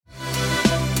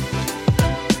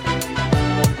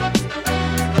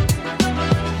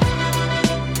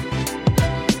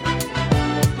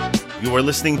You are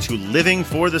listening to Living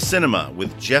for the Cinema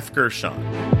with Jeff Gershon.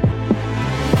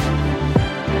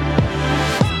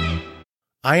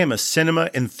 I am a cinema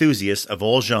enthusiast of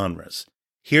all genres,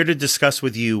 here to discuss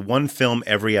with you one film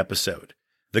every episode.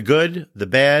 The good, the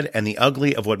bad, and the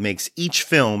ugly of what makes each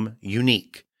film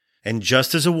unique. And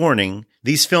just as a warning,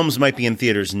 these films might be in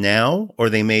theaters now, or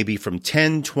they may be from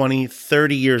 10, 20,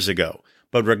 30 years ago.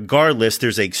 But regardless,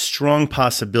 there's a strong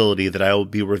possibility that I will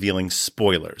be revealing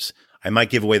spoilers. I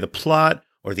might give away the plot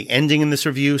or the ending in this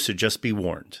review, so just be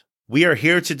warned. We are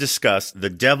here to discuss The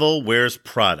Devil Wears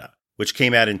Prada, which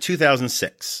came out in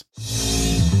 2006.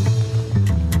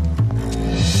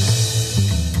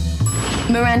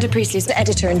 Miranda Priestley is the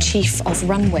editor-in-chief of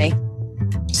Runway.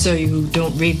 So you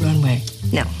don't read Runway?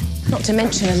 No. Not to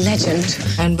mention a legend.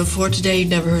 And before today, you'd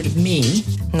never heard of me?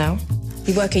 No.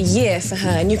 You work a year for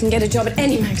her, and you can get a job at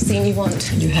any magazine you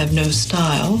want. You have no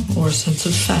style or sense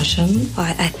of fashion.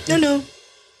 No.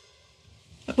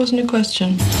 That wasn't a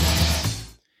question.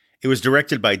 It was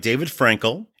directed by David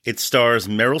Frankel. It stars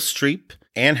Meryl Streep,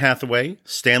 Anne Hathaway,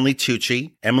 Stanley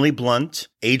Tucci, Emily Blunt,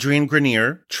 Adrian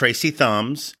Grenier, Tracy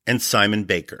Thoms, and Simon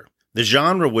Baker. The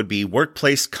genre would be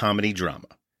workplace comedy drama.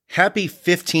 Happy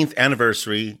 15th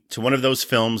anniversary to one of those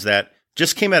films that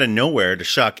just came out of nowhere to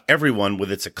shock everyone with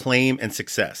its acclaim and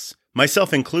success.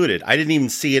 Myself included. I didn't even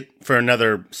see it for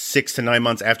another 6 to 9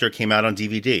 months after it came out on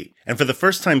DVD. And for the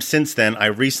first time since then, I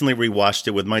recently rewatched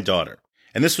it with my daughter.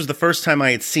 And this was the first time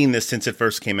I had seen this since it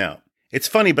first came out. It's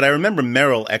funny, but I remember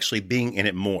Meryl actually being in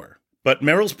it more. But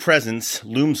Meryl's presence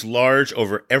looms large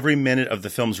over every minute of the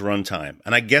film's runtime,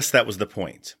 and I guess that was the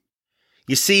point.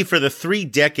 You see, for the 3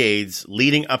 decades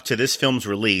leading up to this film's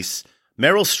release,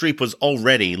 Meryl Streep was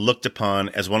already looked upon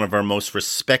as one of our most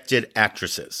respected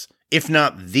actresses, if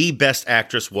not the best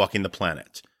actress walking the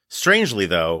planet. Strangely,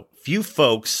 though, few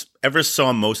folks ever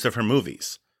saw most of her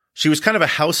movies. She was kind of a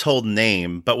household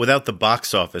name, but without the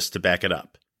box office to back it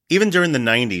up. Even during the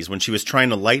 90s, when she was trying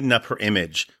to lighten up her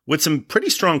image with some pretty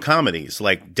strong comedies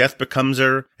like Death Becomes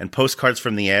Her and Postcards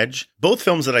from the Edge, both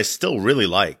films that I still really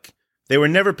like, they were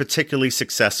never particularly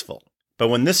successful. But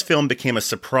when this film became a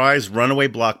surprise runaway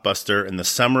blockbuster in the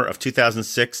summer of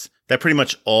 2006, that pretty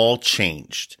much all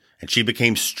changed. And she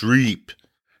became Streep.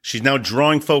 She's now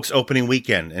drawing folks opening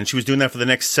weekend, and she was doing that for the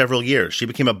next several years. She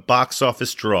became a box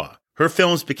office draw. Her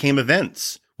films became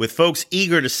events, with folks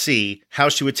eager to see how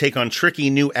she would take on tricky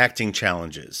new acting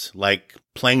challenges, like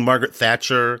playing Margaret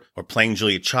Thatcher, or playing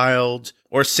Julia Child,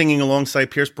 or singing alongside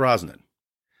Pierce Brosnan.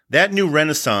 That new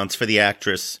renaissance for the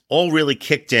actress all really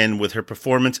kicked in with her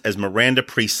performance as Miranda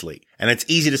Priestley, and it's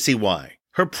easy to see why.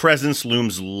 Her presence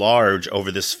looms large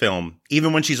over this film,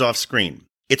 even when she's off screen.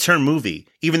 It's her movie,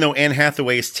 even though Anne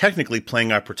Hathaway is technically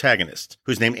playing our protagonist,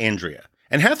 who's named Andrea.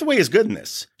 And Hathaway is good in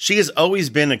this. She has always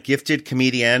been a gifted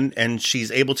comedian, and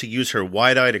she's able to use her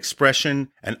wide-eyed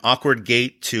expression and awkward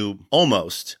gait to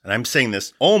almost, and I'm saying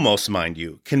this, almost, mind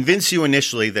you, convince you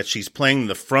initially that she's playing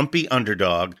the frumpy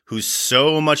underdog who's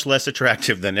so much less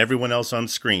attractive than everyone else on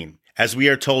screen, as we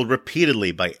are told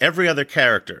repeatedly by every other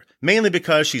character, mainly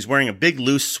because she's wearing a big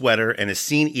loose sweater and is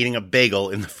seen eating a bagel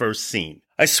in the first scene.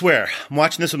 I swear, I'm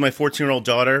watching this with my 14-year-old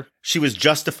daughter. She was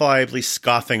justifiably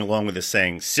scoffing along with this,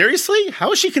 saying, "Seriously?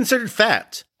 How is she considered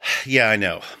fat?" Yeah, I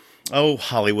know. Oh,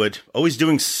 Hollywood, always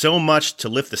doing so much to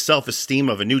lift the self-esteem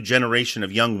of a new generation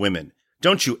of young women.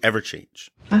 Don't you ever change.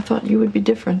 I thought you would be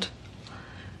different.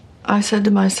 I said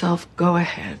to myself, go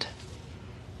ahead.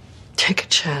 Take a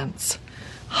chance.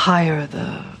 Hire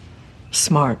the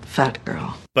smart fat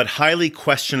girl. But highly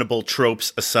questionable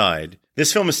tropes aside,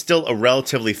 this film is still a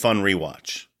relatively fun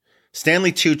rewatch.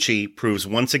 Stanley Tucci proves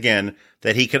once again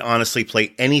that he can honestly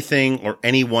play anything or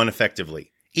anyone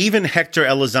effectively. Even Hector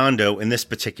Elizondo in this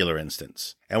particular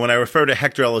instance. And when I refer to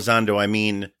Hector Elizondo, I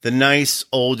mean the nice,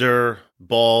 older,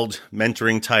 bald,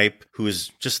 mentoring type who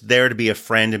is just there to be a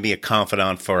friend and be a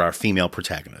confidant for our female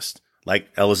protagonist.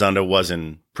 Like Elizondo was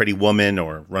in Pretty Woman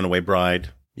or Runaway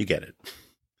Bride. You get it.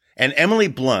 And Emily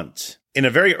Blunt, in a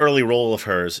very early role of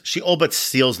hers, she all but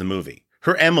steals the movie.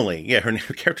 Her Emily, her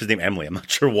character's named Emily, I'm not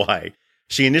sure why.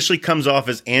 She initially comes off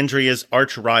as Andrea's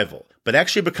arch rival, but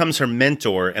actually becomes her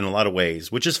mentor in a lot of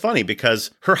ways, which is funny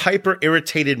because her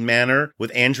hyper-irritated manner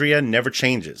with Andrea never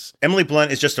changes. Emily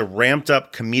Blunt is just a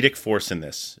ramped-up comedic force in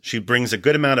this. She brings a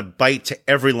good amount of bite to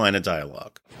every line of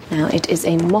dialogue. Now, it is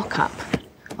a mock-up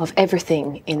of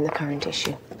everything in the current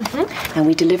issue. And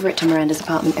we deliver it to Miranda's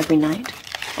apartment every night.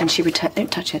 And she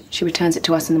don't touch it. She returns it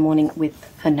to us in the morning with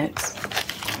her notes.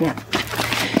 Now,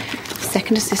 the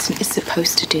second assistant is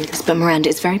supposed to do this, but Miranda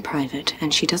is very private,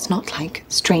 and she does not like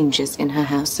strangers in her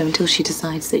house. So until she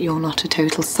decides that you're not a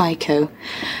total psycho,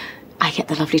 I get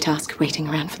the lovely task of waiting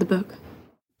around for the book.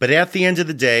 But at the end of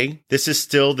the day, this is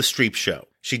still the Streep show.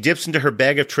 She dips into her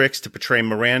bag of tricks to portray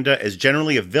Miranda as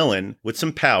generally a villain with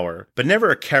some power, but never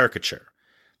a caricature.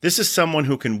 This is someone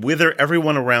who can wither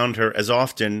everyone around her as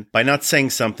often by not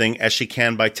saying something as she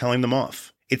can by telling them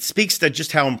off. It speaks to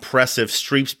just how impressive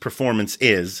Streep's performance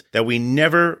is that we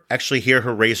never actually hear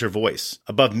her raise her voice,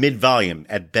 above mid-volume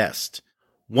at best.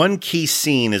 One key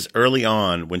scene is early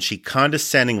on when she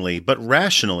condescendingly but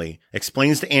rationally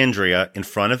explains to Andrea in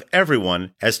front of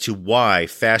everyone as to why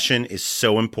fashion is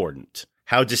so important.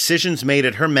 How decisions made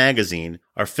at her magazine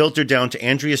are filtered down to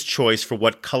Andrea's choice for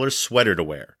what color sweater to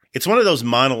wear. It's one of those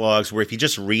monologues where if you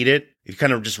just read it, if you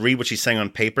kind of just read what she's saying on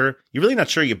paper, you're really not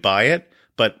sure you buy it,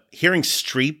 but hearing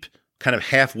Streep kind of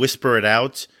half whisper it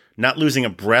out, not losing a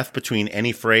breath between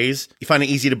any phrase, you find it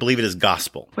easy to believe it is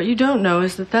gospel. What you don't know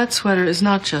is that sweater is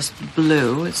not just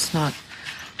blue, it's not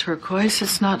turquoise,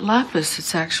 it's not lapis,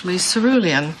 it's actually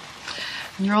cerulean.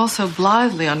 And you're also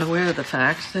blithely unaware of the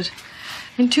fact that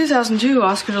in 2002,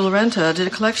 Oscar de la Renta did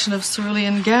a collection of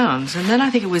cerulean gowns, and then I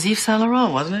think it was Yves Saint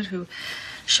Laurent, wasn't it, who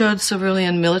showed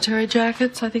cerulean military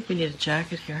jackets. I think we need a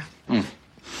jacket here.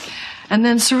 And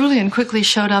then cerulean quickly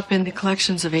showed up in the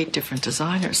collections of 8 different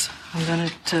designers. And then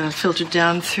it filtered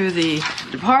down through the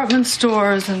department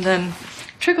stores and then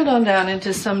trickled on down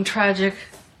into some tragic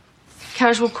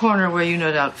casual corner where you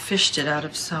no doubt fished it out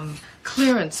of some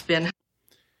clearance bin.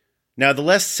 Now, the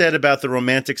less said about the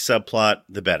romantic subplot,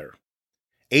 the better.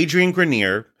 Adrian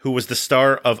Grenier, who was the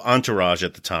star of Entourage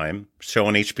at the time, show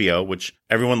on HBO, which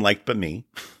everyone liked but me,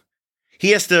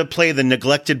 he has to play the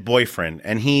neglected boyfriend,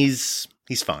 and he's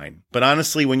fine. But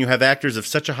honestly, when you have actors of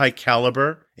such a high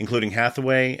caliber, including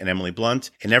Hathaway and Emily Blunt,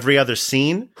 in every other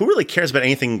scene, who really cares about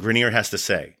anything Grenier has to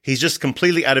say? He's just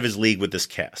completely out of his league with this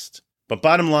cast. But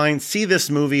bottom line, see this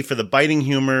movie for the biting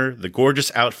humor, the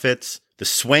gorgeous outfits, the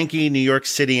swanky New York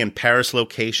City and Paris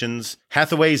locations,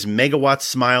 Hathaway's megawatt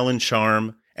smile and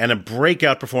charm, and a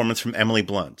breakout performance from Emily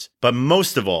Blunt. But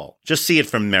most of all, just see it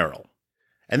from Meryl.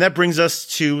 And that brings us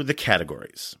to the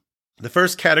categories. The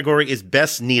first category is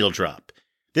Best Needle Drop.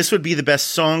 This would be the best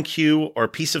song cue or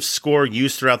piece of score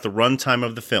used throughout the runtime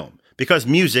of the film, because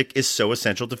music is so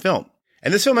essential to film.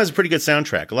 And this film has a pretty good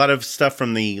soundtrack. A lot of stuff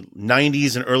from the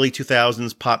 90s and early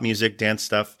 2000s, pop music, dance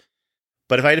stuff.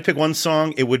 But if I had to pick one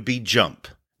song, it would be Jump.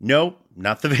 No,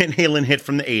 not the Van Halen hit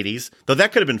from the 80s, though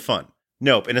that could have been fun.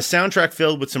 Nope, in a soundtrack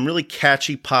filled with some really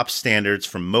catchy pop standards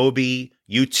from Moby,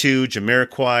 U2,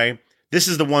 Jamiroquai. This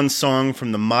is the one song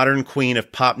from the modern queen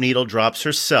of pop needle drops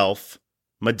herself,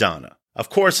 Madonna. Of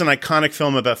course, an iconic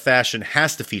film about fashion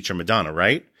has to feature Madonna,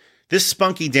 right? This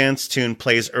spunky dance tune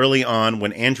plays early on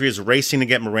when Andrea's racing to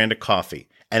get Miranda coffee,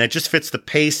 and it just fits the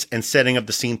pace and setting of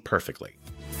the scene perfectly.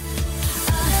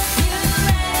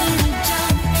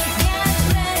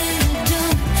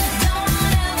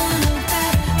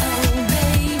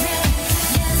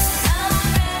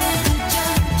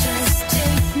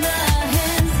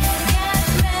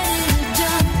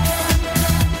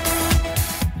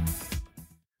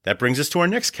 That brings us to our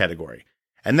next category,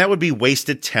 and that would be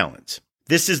wasted talent.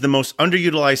 This is the most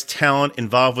underutilized talent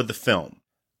involved with the film.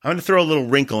 I'm going to throw a little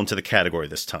wrinkle into the category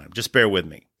this time. Just bear with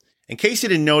me. In case you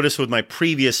didn't notice with my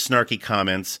previous snarky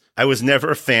comments, I was never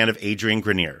a fan of Adrian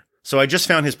Grenier, so I just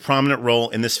found his prominent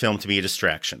role in this film to be a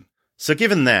distraction. So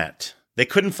given that, they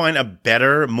couldn't find a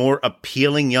better, more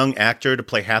appealing young actor to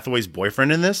play Hathaway's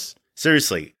boyfriend in this?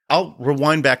 Seriously, I'll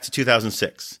rewind back to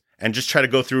 2006. And just try to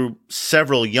go through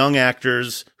several young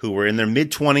actors who were in their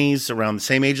mid-20s, around the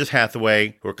same age as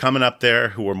Hathaway, who were coming up there,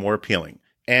 who were more appealing.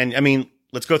 And, I mean,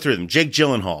 let's go through them. Jake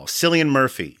Gyllenhaal, Cillian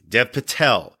Murphy, Dev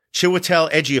Patel,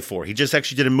 Chiwetel Ejiofor. He just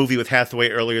actually did a movie with Hathaway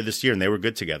earlier this year, and they were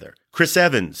good together. Chris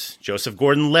Evans, Joseph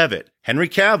Gordon-Levitt, Henry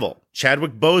Cavill,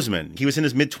 Chadwick Boseman. He was in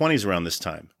his mid-20s around this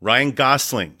time. Ryan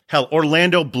Gosling. Hell,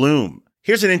 Orlando Bloom.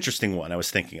 Here's an interesting one I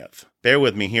was thinking of. Bear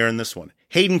with me here on this one.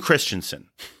 Hayden Christensen.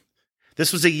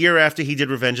 This was a year after he did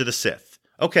Revenge of the Sith.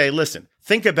 Okay, listen,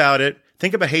 think about it.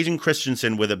 Think about Hayden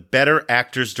Christensen with a better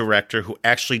actor's director who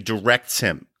actually directs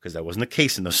him, because that wasn't the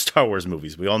case in those Star Wars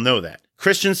movies. We all know that.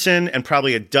 Christensen and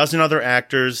probably a dozen other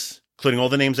actors, including all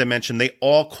the names I mentioned, they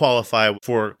all qualify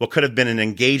for what could have been an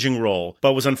engaging role,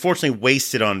 but was unfortunately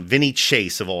wasted on Vinny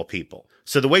Chase, of all people.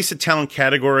 So the wasted talent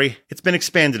category, it's been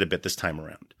expanded a bit this time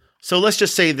around. So let's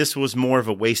just say this was more of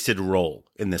a wasted role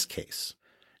in this case.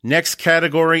 Next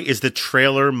category is the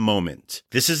trailer moment.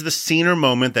 This is the scene or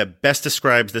moment that best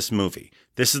describes this movie.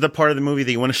 This is the part of the movie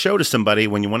that you want to show to somebody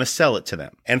when you want to sell it to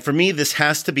them. And for me, this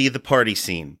has to be the party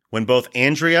scene, when both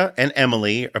Andrea and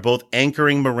Emily are both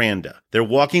anchoring Miranda. They're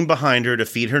walking behind her to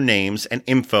feed her names and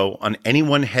info on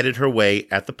anyone headed her way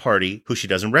at the party who she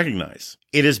doesn't recognize.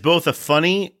 It is both a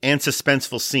funny and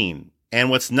suspenseful scene, And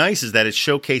what's nice is that it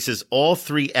showcases all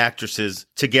three actresses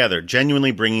together,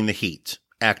 genuinely bringing the heat,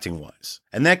 acting-wise.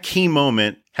 And that key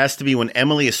moment has to be when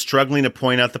Emily is struggling to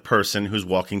point out the person who's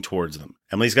walking towards them.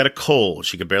 Emily's got a cold.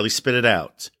 She could barely spit it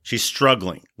out. She's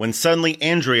struggling. When suddenly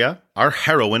Andrea, our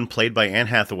heroine, played by Anne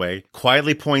Hathaway,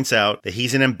 quietly points out that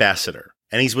he's an ambassador,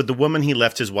 and he's with the woman he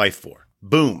left his wife for.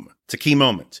 Boom. It's a key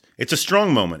moment. It's a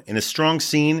strong moment in a strong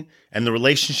scene, and the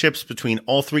relationships between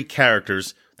all three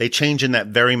characters, they change in that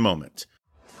very moment.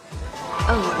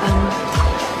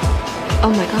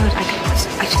 Oh my God, I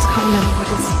just can't remember what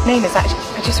his name is. I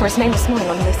just saw his name this morning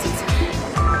on the list.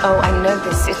 I know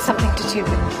this. It's something to do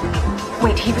with...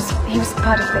 Wait, he was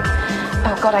part of the...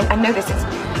 Oh God, I know this.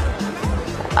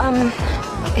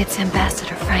 It's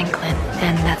Ambassador Franklin,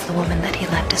 and that's the woman that he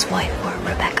left his wife for,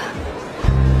 Rebecca.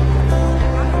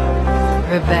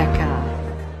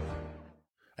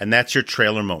 And that's your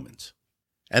trailer moment.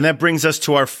 And that brings us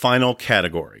to our final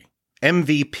category,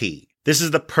 MVP. This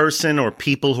is the person or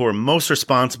people who are most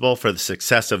responsible for the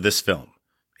success of this film.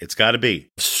 It's got to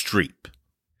be Streep.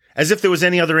 As if there was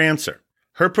any other answer.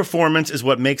 Her performance is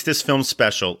what makes this film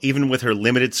special, even with her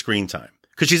limited screen time.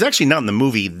 Because she's actually not in the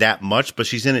movie that much, but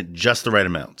she's in it just the right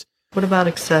amount. What about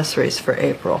accessories for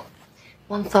April?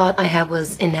 One thought I had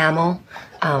was enamel,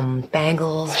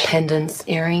 bangles, pendants,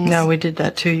 earrings. No, we did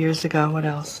that 2 years ago. What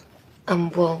else?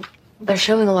 Well, they're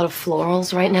showing a lot of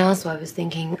florals right now, so I was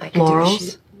thinking I could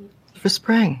Florals? For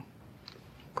spring.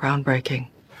 Groundbreaking.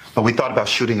 But we thought about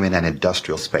shooting them in an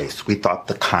industrial space. We thought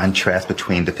the contrast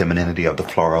between the femininity of the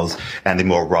florals and the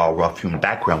more raw, rough-hewn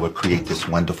background would create this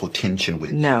wonderful tension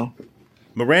with... No.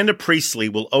 Miranda Priestley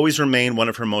will always remain one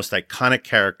of her most iconic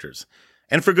characters,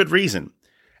 and for good reason.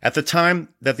 At the time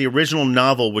that the original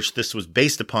novel which this was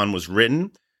based upon was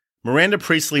written, Miranda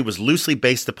Priestley was loosely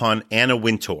based upon Anna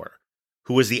Wintour,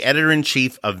 who was the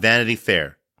editor-in-chief of Vanity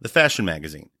Fair, the fashion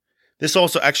magazine. This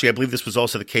also, actually, I believe this was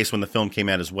also the case when the film came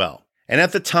out as well. And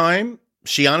at the time,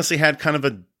 she honestly had kind of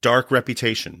a dark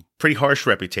reputation, pretty harsh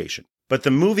reputation. But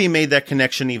the movie made that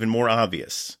connection even more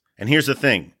obvious. And here's the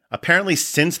thing. Apparently,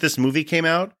 since this movie came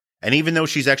out, and even though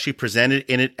she's actually presented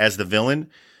in it as the villain,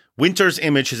 Wintour's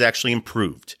image has actually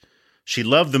improved. She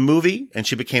loved the movie, and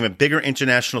she became a bigger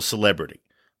international celebrity.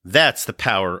 That's the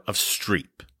power of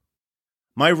Streep.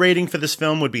 My rating for this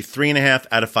film would be 3.5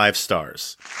 out of 5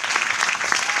 stars.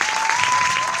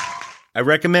 I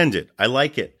recommend it. I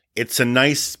like it. It's a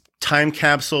nice time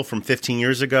capsule from 15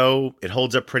 years ago. It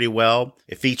holds up pretty well.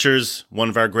 It features one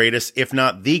of our greatest, if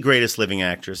not the greatest living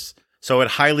actress. So I'd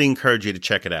highly encourage you to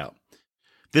check it out.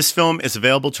 This film is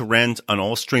available to rent on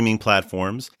all streaming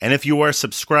platforms. And if you are a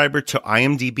subscriber to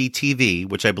IMDb TV,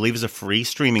 which I believe is a free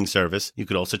streaming service, you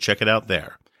could also check it out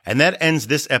there. And that ends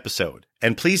this episode.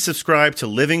 And please subscribe to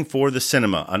Living for the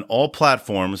Cinema on all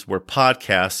platforms where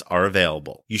podcasts are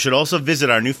available. You should also visit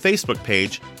our new Facebook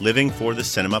page, Living for the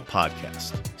Cinema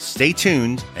Podcast. Stay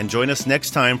tuned and join us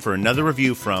next time for another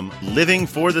review from Living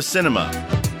for the Cinema.